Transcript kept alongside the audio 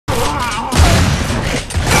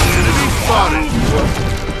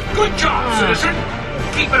Good job, citizen.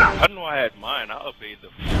 Keep it up. I know I had mine. I updated the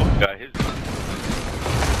fuck out his.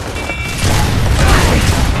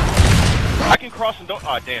 I can cross and don't.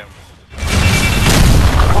 Aw, damn.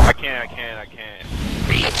 I can't.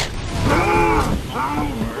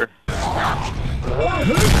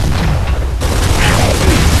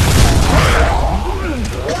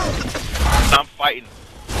 I'm fighting.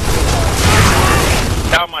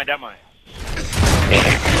 Down mine.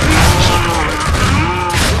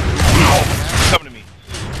 Come to me.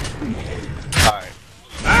 Alright.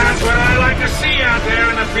 That's what I like to see out there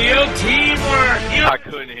in the field. Teamwork. I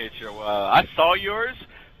couldn't hit you. I saw yours,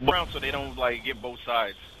 brown, so they don't like get both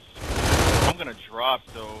sides. I'm gonna drop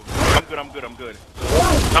though. I'm good.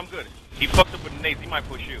 He fucked up with the nades. He might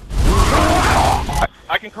push you.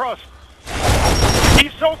 I can cross.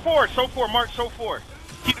 He's so forward. Mark, so forward.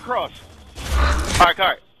 Keep the cross.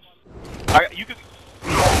 Alright. You can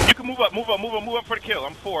move up for the kill.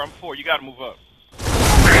 I'm four. You gotta move up.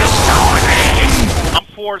 I'm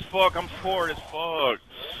four as fuck.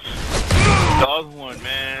 The other one,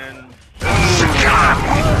 man.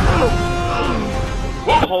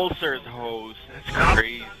 Holster's hose. That's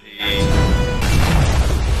crazy.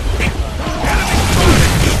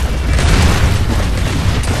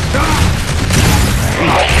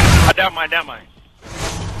 I down mine.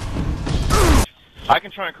 I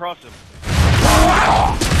can try and cross him.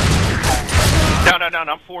 Down.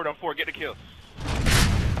 I'm four. Get the kill.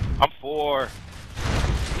 I'm four.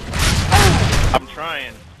 I'm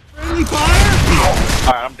trying. Friendly fire?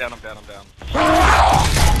 Alright, I'm down.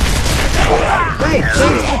 Hey,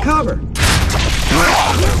 thanks for cover.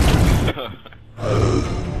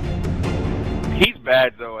 He's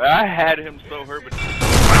bad though. I had him so hurt, but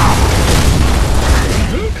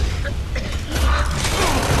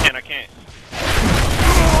and I can't.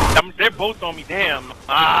 They're both on me. Damn.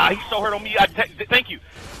 He's so hurt on me. Thank you.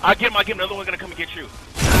 I get him. The other one's gonna come and get you.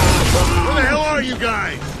 Where the hell are you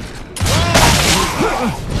guys?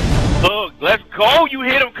 Look, let's go. You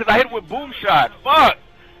hit him because I hit him with boom shot. Fuck.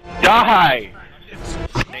 Die.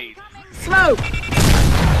 Nades. Smoke!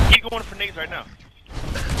 He's going for nades right now.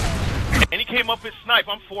 And he came up his snipe.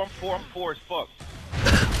 I'm four as fuck.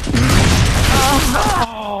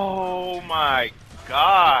 Oh my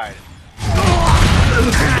god.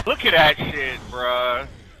 Look at that shit, bruh.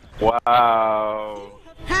 Wow.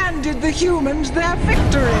 Handed the humans their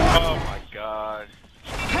victory! Oh my god.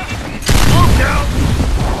 Down.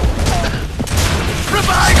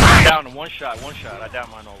 Revive me! Down to one shot. I down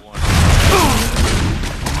mine on one.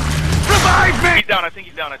 Revive me! He's down. I think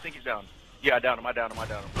he's down. Yeah, I down him.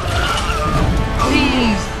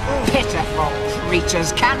 These pitiful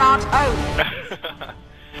creatures cannot hope.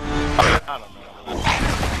 I don't know.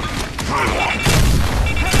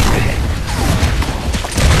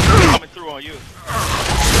 Coming through on you.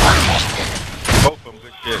 Both of them,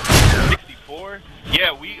 good shit. 64?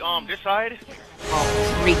 Yeah, we, this side?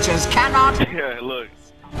 Creatures cannot. Yeah, look.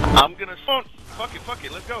 I'm gonna spawn. Fuck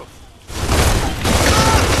it, let's go.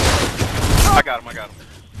 I got him.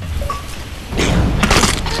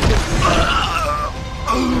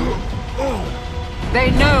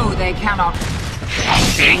 They know they cannot.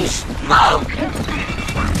 Smoke!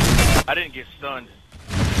 I didn't get stunned.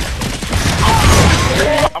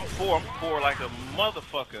 I'm four like a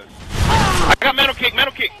motherfucker. I got metal kick.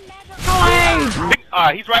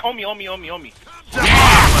 He's right on me.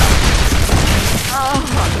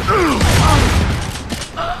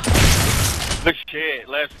 Good shit,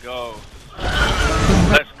 let's go,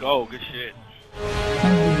 good shit.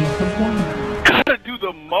 Gotta do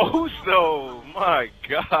the most though, my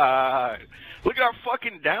god. Look at our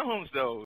fucking downs though.